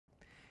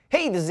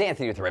Hey, this is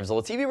Anthony with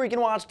RevZilla TV, where you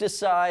can watch,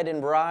 decide,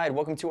 and ride.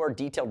 Welcome to our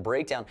detailed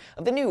breakdown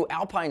of the new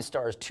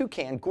Alpinestars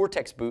Toucan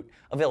Gore-Tex boot,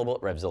 available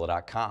at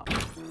RevZilla.com.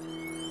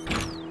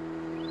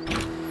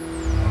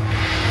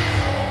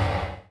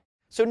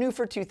 So new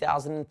for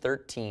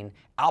 2013,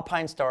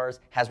 Alpinestars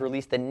has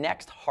released the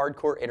next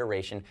hardcore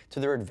iteration to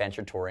their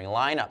adventure touring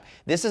lineup.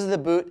 This is the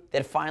boot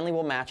that finally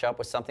will match up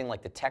with something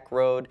like the Tech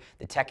Road,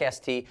 the Tech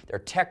ST, their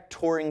Tech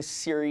Touring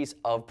series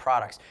of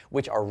products,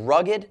 which are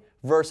rugged,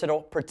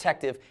 versatile,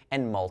 protective,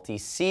 and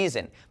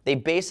multi-season. They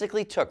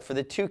basically took for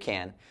the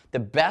Toucan the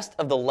best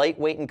of the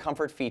lightweight and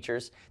comfort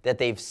features that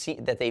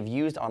they've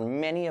used on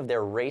many of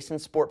their race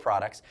and sport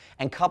products,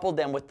 and coupled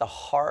them with the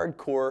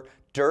hardcore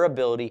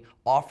durability,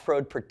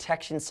 off-road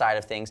protection side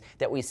of things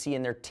that we see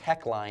in their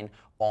Tech line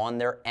on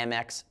their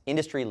MX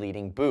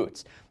industry-leading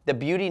boots. The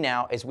beauty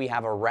now is we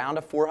have around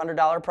a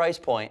 $400 price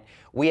point.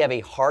 We have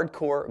a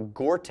hardcore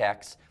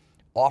Gore-Tex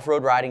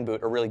off-road riding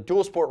boot, or really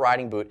dual sport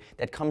riding boot,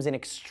 that comes in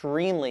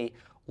extremely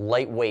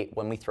lightweight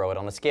when we throw it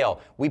on the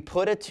scale. We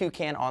put a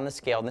Toucan on the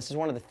scale, and this is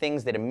one of the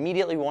things that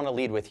immediately we want to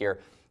lead with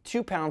here.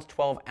 2 pounds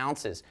 12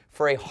 ounces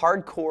for a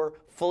hardcore,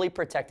 fully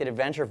protected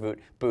adventure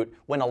boot,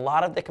 when a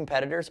lot of the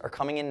competitors are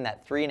coming in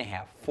that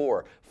 3.5,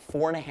 4,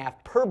 4.5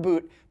 per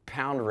boot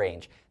pound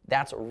range.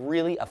 That's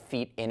really a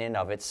feat in and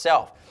of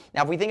itself.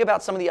 Now, if we think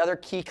about some of the other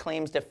key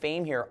claims to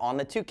fame here on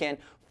the Toucan,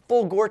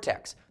 full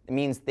Gore-Tex. It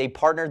means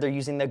they're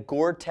using the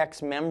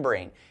Gore-Tex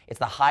membrane. It's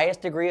the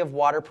highest degree of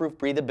waterproof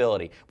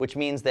breathability, which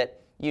means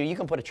that you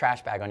can put a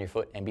trash bag on your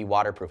foot and be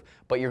waterproof,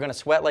 but you're going to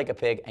sweat like a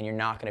pig and you're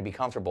not going to be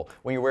comfortable.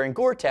 When you're wearing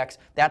Gore-Tex,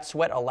 that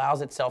sweat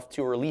allows itself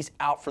to release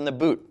out from the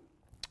boot.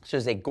 So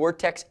there's a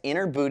Gore-Tex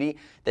inner bootie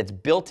that's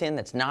built in,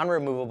 that's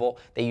non-removable.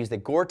 They use the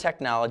Gore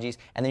technologies,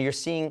 and then you're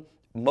seeing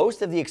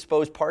most of the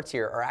exposed parts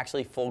here are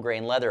actually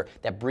full-grain leather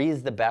that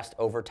breathes the best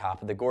over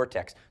top of the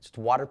Gore-Tex. So it's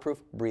waterproof,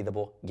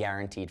 breathable,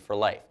 guaranteed for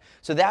life.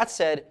 So that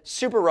said,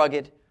 super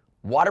rugged,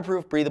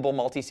 waterproof, breathable,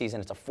 multi-season.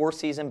 It's a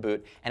 4-season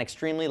boot and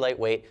extremely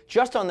lightweight.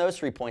 Just on those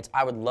 3 points,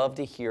 I would love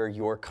to hear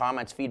your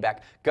comments,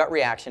 feedback, gut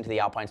reaction to the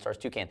Alpinestars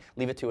Toucan.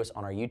 Leave it to us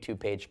on our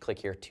YouTube page. Click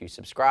here to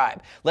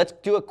subscribe. Let's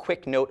do a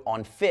quick note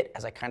on fit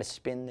as I kind of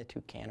spin the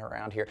Toucan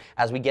around here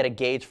as we get a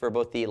gauge for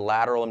both the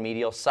lateral and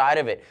medial side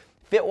of it.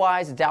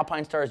 Fit-wise, it's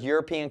Alpinestars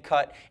European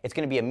cut. It's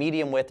going to be a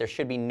medium width. There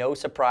should be no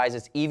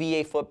surprises.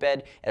 EVA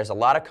footbed. There's a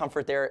lot of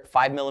comfort there.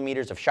 5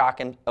 millimeters of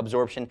shock and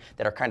absorption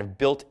that are kind of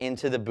built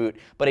into the boot.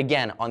 But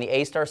again, on the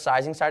A-Star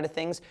sizing side of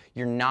things,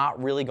 you're not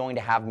really going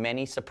to have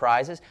many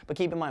surprises. But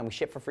keep in mind, we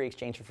ship for free,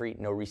 exchange for free,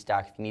 no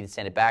restock if you need to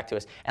send it back to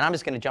us. And I'm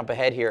just going to jump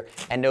ahead here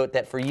and note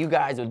that for you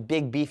guys with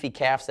big, beefy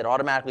calves that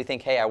automatically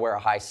think, hey, I wear a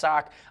high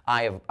sock,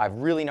 I have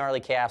really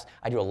gnarly calves,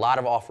 I do a lot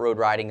of off-road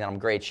riding, that I'm in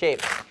great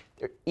shape.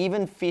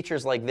 Even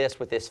features like this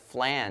with this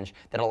flange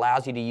that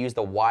allows you to use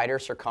the wider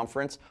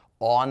circumference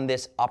on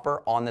this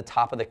upper, on the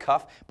top of the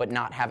cuff, but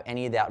not have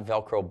any of that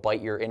Velcro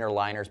bite your inner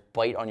liners,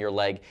 bite on your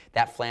leg.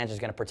 That flange is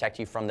going to protect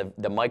you from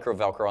the micro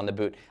Velcro on the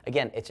boot.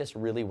 Again, it's just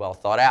really well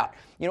thought out.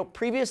 You know,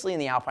 previously in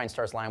the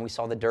Alpinestars line, we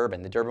saw the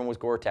Durban. The Durban was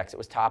Gore-Tex. It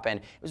was top end.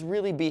 It was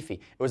really beefy.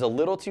 It was a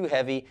little too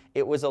heavy.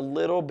 It was a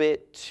little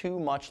bit too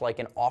much like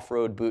an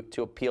off-road boot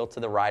to appeal to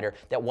the rider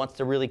that wants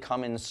to really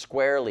come in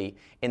squarely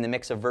in the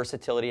mix of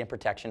versatility and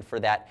protection for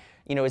that,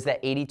 you know, is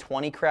that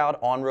 80-20 crowd,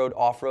 on-road,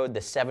 off-road, the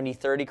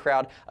 70-30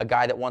 crowd, a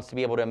guy that wants to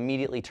be able to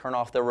immediately turn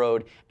off the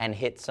road and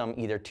hit some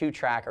either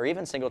 2-track or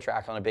even single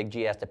track on a big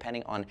GS,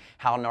 depending on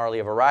how gnarly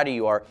of a rider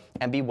you are,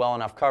 and be well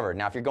enough covered.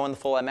 Now, if you're going the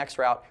full MX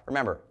route,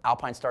 remember,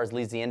 Alpinestars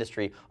leads the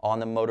industry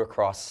on the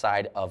motocross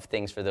side of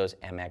things for those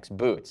MX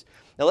boots.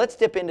 Now, let's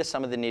dip into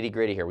some of the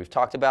nitty-gritty here. We've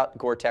talked about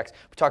Gore-Tex.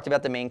 We've talked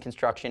about the main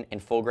construction in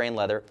full-grain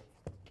leather.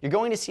 You're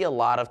going to see a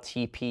lot of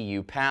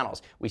TPU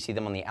panels. We see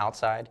them on the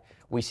outside.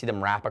 We see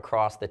them wrap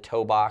across the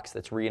toe box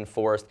that's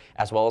reinforced,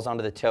 as well as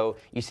onto the toe.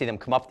 You see them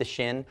come up the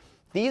shin.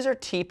 These are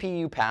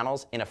TPU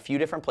panels in a few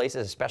different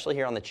places, especially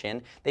here on the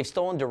chin. They've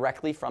stolen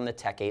directly from the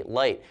Tech 8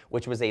 Lite,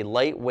 which was a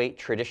lightweight,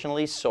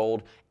 traditionally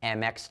sold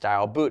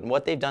MX-style boot. And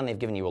what they've done, they've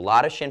given you a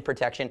lot of shin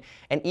protection.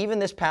 And even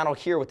this panel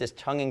here with this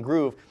tongue and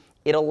groove,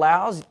 it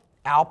allows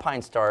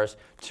Alpinestars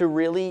to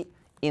really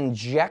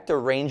inject a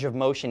range of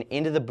motion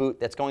into the boot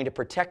that's going to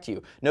protect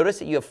you. Notice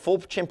that you have full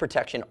chin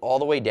protection all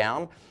the way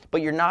down,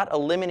 but you're not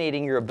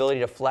eliminating your ability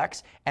to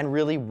flex and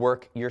really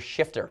work your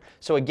shifter.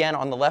 So again,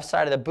 on the left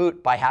side of the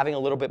boot, by having a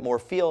little bit more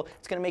feel,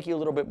 it's going to make you a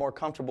little bit more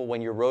comfortable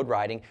when you're road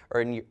riding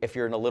or if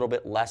you're in a little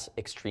bit less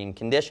extreme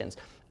conditions.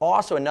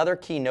 Also, another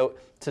key note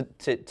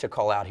to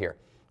call out here.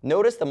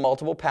 Notice the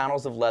multiple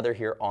panels of leather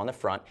here on the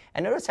front,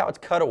 and notice how it's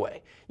cut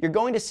away. You're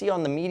going to see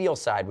on the medial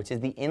side, which is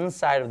the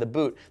inside of the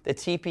boot, the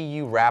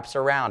TPU wraps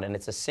around, and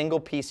it's a single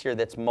piece here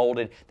that's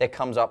molded that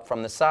comes up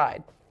from the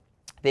side.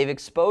 They've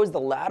exposed the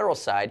lateral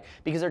side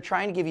because they're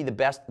trying to give you the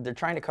best, they're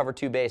trying to cover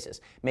two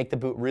bases. Make the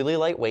boot really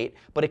lightweight,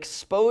 but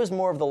expose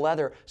more of the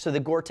leather so the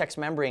Gore-Tex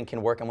membrane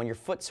can work, and when your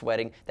foot's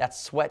sweating, that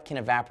sweat can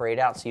evaporate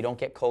out so you don't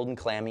get cold and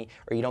clammy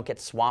or you don't get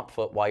swamp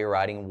foot while you're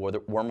riding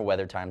in warmer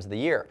weather times of the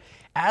year.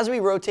 As we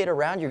rotate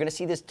around, you're going to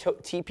see this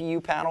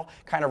TPU panel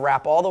kind of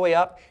wrap all the way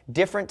up.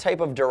 Different type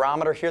of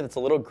durometer here that's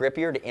a little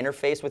grippier to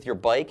interface with your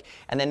bike.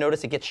 And then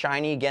notice it gets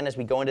shiny again as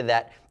we go into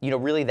that,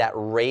 really that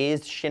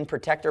raised shin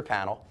protector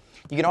panel.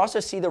 You can also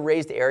see the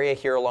raised area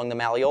here along the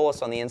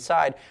malleolus on the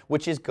inside,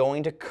 which is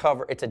going to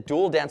cover, it's a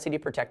dual density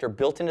protector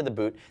built into the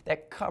boot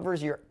that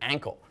covers your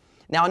ankle.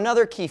 Now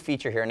another key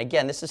feature here, and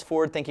again, this is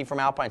forward thinking from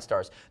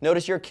Alpinestars.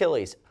 Notice your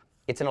Achilles.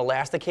 It's an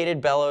elasticated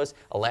bellows,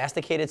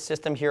 elasticated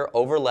system here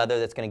over leather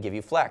that's going to give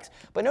you flex.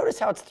 But notice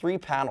how it's three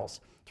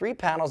panels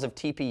of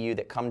TPU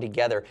that come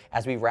together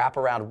as we wrap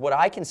around what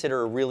I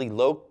consider a really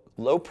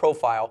low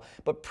profile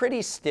but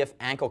pretty stiff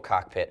ankle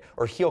cockpit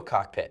or heel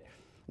cockpit.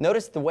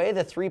 Notice the way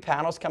the three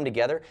panels come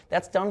together,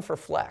 that's done for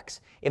flex.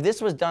 If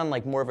this was done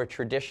like more of a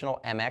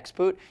traditional MX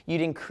boot,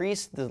 you'd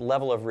increase the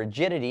level of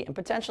rigidity and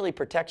potentially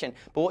protection,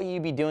 but what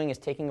you'd be doing is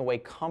taking away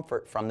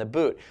comfort from the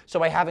boot. So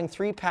by having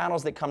three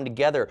panels that come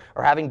together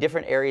or having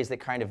different areas that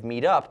kind of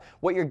meet up,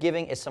 what you're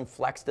giving is some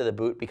flex to the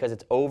boot because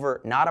it's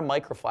over not a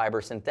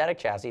microfiber synthetic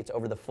chassis, it's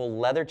over the full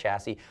leather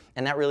chassis,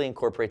 and that really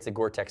incorporates the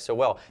Gore-Tex so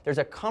well. There's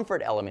a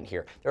comfort element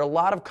here. There are a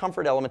lot of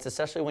comfort elements,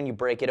 especially when you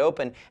break it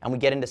open and we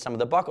get into some of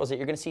the buckles that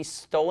you're going to see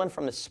stolen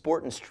from the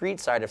sport and street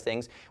side of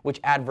things, which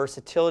add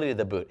versatility to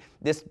the boot.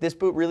 This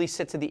boot really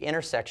sits at the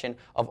intersection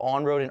of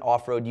on-road and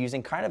off-road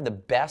using kind of the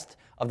best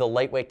of the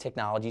lightweight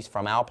technologies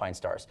from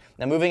Alpinestars.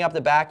 Now moving up the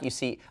back, you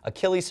see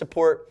Achilles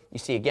support. You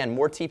see, again,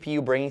 more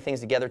TPU bringing things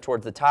together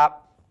towards the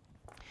top.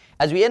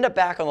 As we end up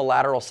back on the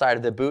lateral side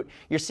of the boot,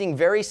 you're seeing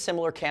very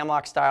similar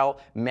Camlock style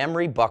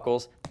memory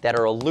buckles that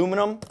are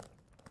aluminum,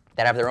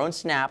 that have their own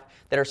snap,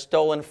 that are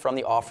stolen from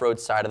the off-road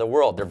side of the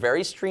world. They're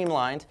very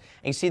streamlined,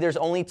 and you see there's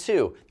only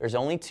two. There's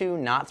only two,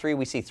 not three.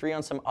 We see three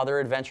on some other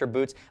adventure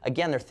boots.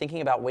 Again, they're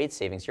thinking about weight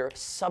savings. You're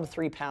sub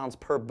 3 pounds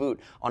per boot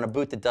on a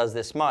boot that does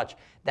this much.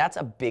 That's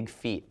a big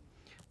feat.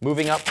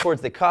 Moving up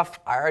towards the cuff,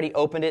 I already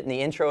opened it in the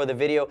intro of the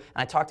video, and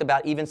I talked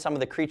about even some of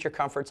the creature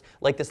comforts,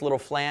 like this little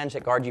flange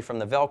that guards you from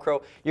the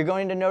Velcro. You're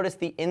going to notice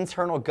the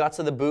internal guts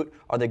of the boot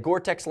are the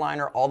Gore-Tex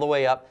liner all the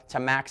way up to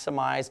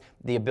maximize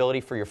the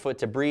ability for your foot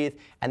to breathe.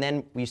 And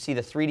then you see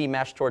the 3D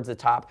mesh towards the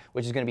top,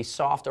 which is going to be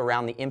soft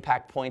around the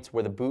impact points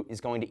where the boot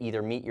is going to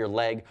either meet your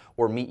leg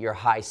or meet your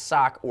high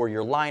sock or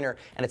your liner,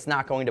 and it's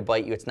not going to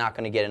bite you, it's not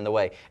going to get in the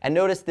way. And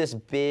notice this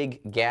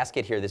big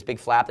gasket here, this big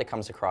flap that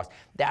comes across.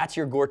 That's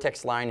your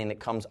Gore-Tex lining that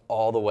comes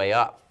all the way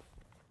up.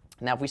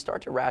 Now if we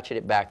start to ratchet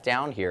it back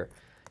down here,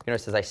 you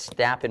notice as I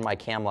snap in my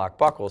Camlock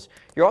buckles,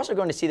 you're also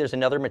going to see there's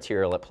another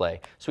material at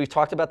play. So we've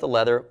talked about the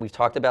leather, we've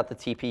talked about the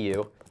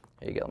TPU.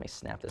 There you go, let me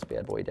snap this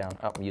bad boy down.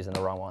 Oh, I'm using the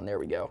wrong one, there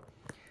we go.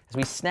 As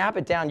we snap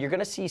it down, you're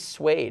going to see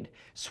suede.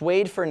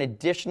 Suede for an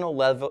additional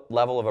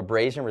level of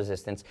abrasion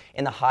resistance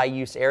in the high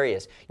use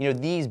areas. You know,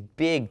 these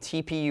big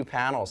TPU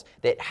panels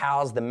that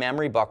house the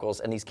memory buckles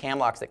and these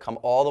Camlocks that come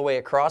all the way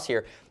across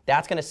here,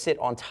 that's going to sit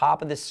on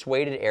top of this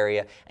sueded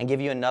area and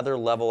give you another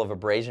level of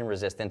abrasion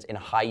resistance in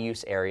high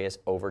use areas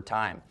over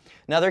time.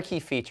 Another key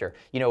feature,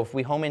 you know, if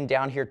we home in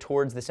down here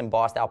towards this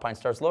embossed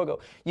Alpinestars logo,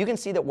 you can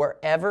see that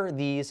wherever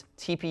these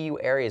TPU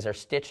areas are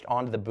stitched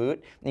onto the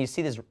boot, and you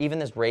see this, even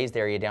this raised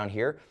area down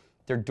here,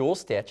 they're dual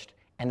stitched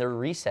and they're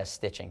recessed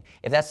stitching.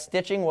 If that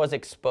stitching was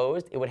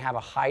exposed, it would have a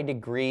high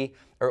degree,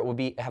 or it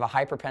would have a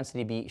high propensity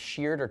to be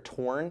sheared or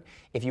torn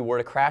if you were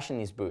to crash in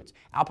these boots.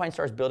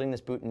 Alpinestars building this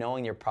boot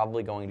knowing you're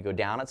probably going to go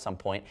down at some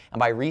point, and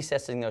by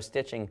recessing those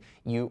stitching,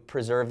 you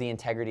preserve the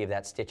integrity of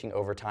that stitching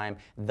over time,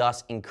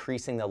 thus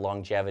increasing the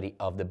longevity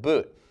of the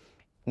boot.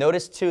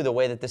 Notice too the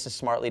way that this is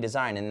smartly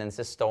designed, and then this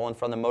is stolen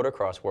from the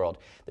motocross world.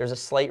 There's a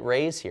slight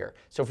raise here.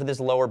 So for this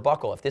lower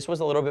buckle, if this was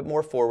a little bit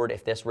more forward,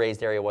 if this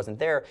raised area wasn't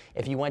there,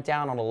 if you went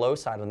down on the low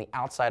side, on the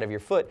outside of your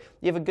foot,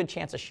 you have a good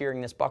chance of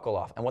shearing this buckle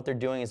off. And what they're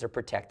doing is they're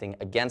protecting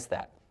against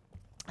that.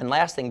 And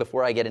last thing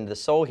before I get into the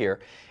sole here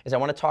is I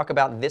want to talk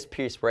about this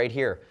piece right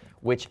here,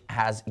 which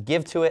has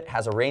give to it,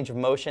 has a range of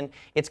motion.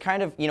 It's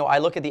kind of, you know, I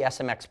look at the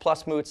SMX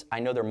Plus boots, I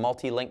know they're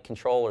multi-link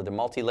control or the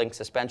multi-link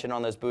suspension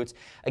on those boots.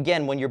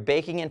 Again, when you're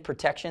baking in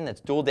protection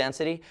that's dual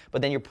density,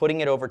 but then you're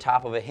putting it over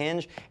top of a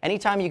hinge,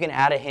 anytime you can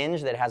add a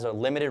hinge that has a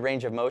limited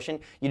range of motion,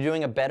 you're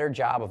doing a better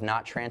job of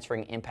not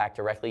transferring impact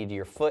directly to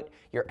your foot,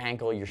 your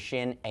ankle, your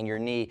shin, and your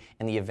knee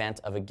in the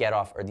event of a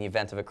get-off or in the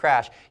event of a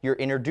crash. You're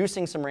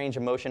introducing some range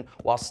of motion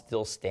while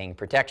still staying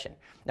protection.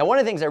 Now, one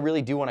of the things I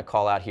really do want to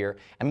call out here,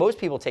 and most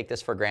people take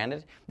this for granted,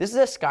 understand it. This is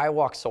a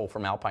Skywalk sole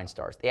from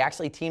Alpinestars. They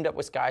actually teamed up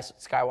with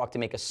Skywalk to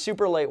make a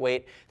super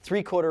lightweight,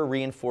 3/4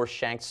 reinforced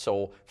shanked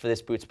sole for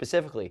this boot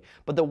specifically.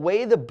 But the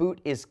way the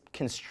boot is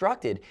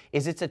constructed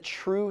is it's a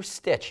true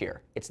stitch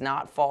here. It's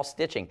not false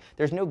stitching.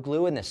 There's no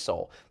glue in this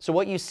sole. So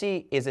what you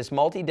see is this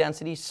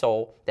multi-density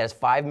sole that has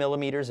 5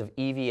 millimeters of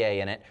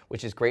EVA in it,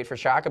 which is great for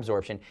shock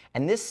absorption.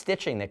 And this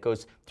stitching that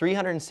goes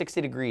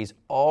 360 degrees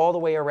all the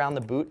way around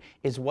the boot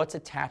is what's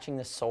attaching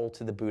the sole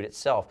to the boot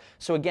itself.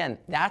 So again,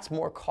 that's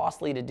more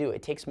costly to do.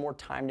 It takes more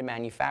time to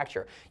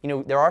manufacture. You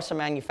know, there are some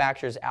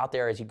manufacturers out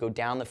there as you go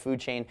down the food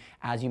chain,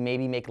 as you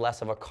maybe make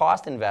less of a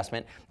cost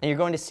investment, and you're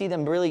going to see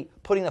them really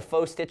putting the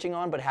faux stitching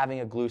on but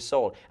having a glue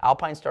sole.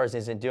 Alpinestars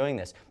isn't doing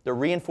this. They're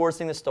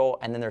reinforcing the sole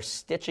and then they're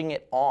stitching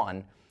it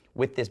on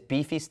with this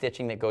beefy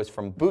stitching that goes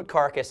from boot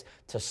carcass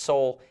to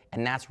sole,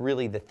 and that's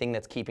really the thing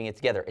that's keeping it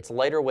together. It's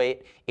lighter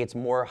weight, it's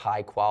more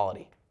high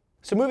quality.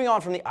 So moving on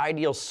from the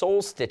ideal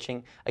sole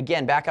stitching,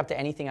 again, back up to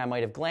anything I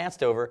might have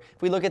glanced over.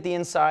 If we look at the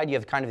inside, you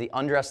have kind of the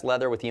undressed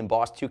leather with the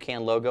embossed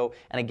Toucan logo,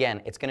 and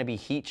again, it's going to be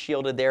heat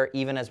shielded there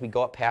even as we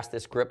go up past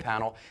this grip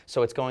panel,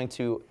 so it's going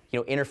to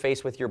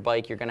interface with your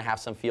bike. You're going to have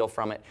some feel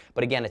from it,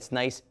 but again, it's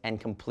nice and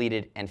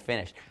completed and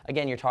finished.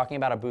 Again, you're talking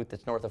about a boot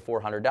that's north of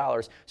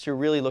 $400, so you're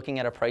really looking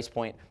at a price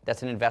point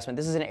that's an investment.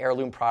 This is an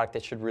heirloom product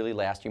that should really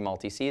last you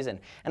multi-season.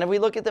 And if we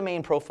look at the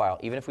main profile,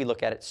 even if we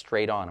look at it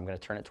straight on, I'm going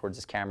to turn it towards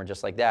this camera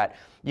just like that,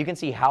 you can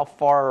see how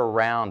far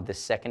around this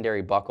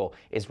secondary buckle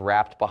is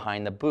wrapped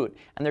behind the boot.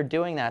 And they're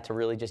doing that to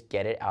really just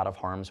get it out of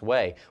harm's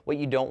way. What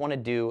you don't want to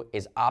do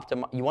is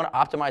you want to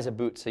optimize a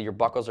boot so your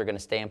buckles are going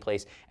to stay in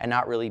place and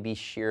not really be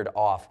sheared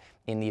off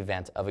in the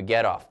event of a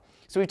get-off.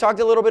 So we've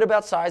talked a little bit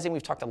about sizing,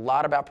 we've talked a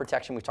lot about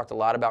protection, we've talked a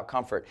lot about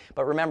comfort.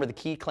 But remember, the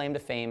key claim to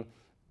fame,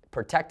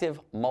 protective,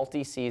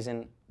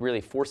 multi-season,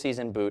 really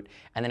 4-season boot,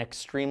 and then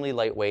extremely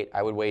lightweight.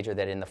 I would wager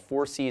that in the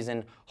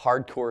 4-season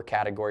hardcore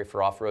category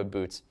for off-road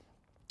boots,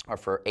 or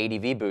for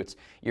ADV boots,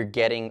 you're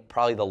getting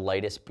probably the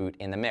lightest boot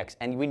in the mix.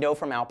 And we know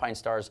from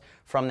Alpinestars,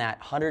 from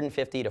that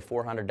 $150 to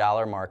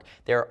 $400 mark,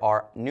 there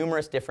are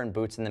numerous different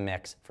boots in the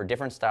mix for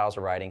different styles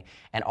of riding.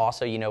 And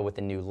also, with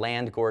the new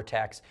Land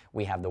Gore-Tex,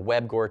 we have the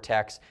Web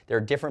Gore-Tex. There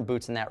are different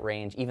boots in that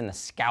range, even the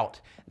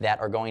Scout, that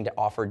are going to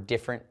offer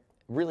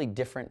really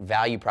different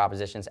value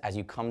propositions as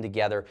you come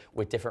together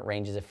with different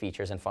ranges of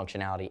features and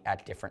functionality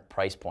at different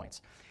price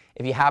points.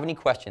 If you have any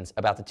questions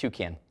about the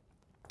Toucan,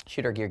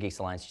 shoot our Gear Geeks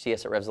Alliance. See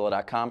us at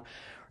RevZilla.com,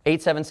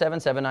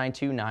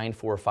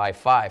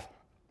 877-792-9455.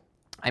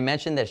 I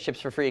mentioned that it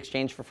ships for free,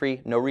 exchange for free,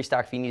 no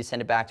restock fee. You need to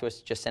send it back to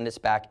us. Just send us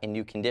back in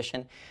new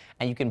condition.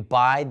 And you can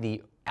buy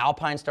the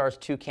Alpinestars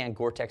Toucan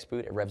Gore-Tex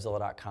boot at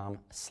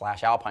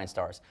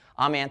RevZilla.com/Alpinestars.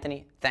 I'm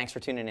Anthony. Thanks for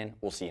tuning in.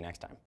 We'll see you next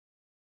time.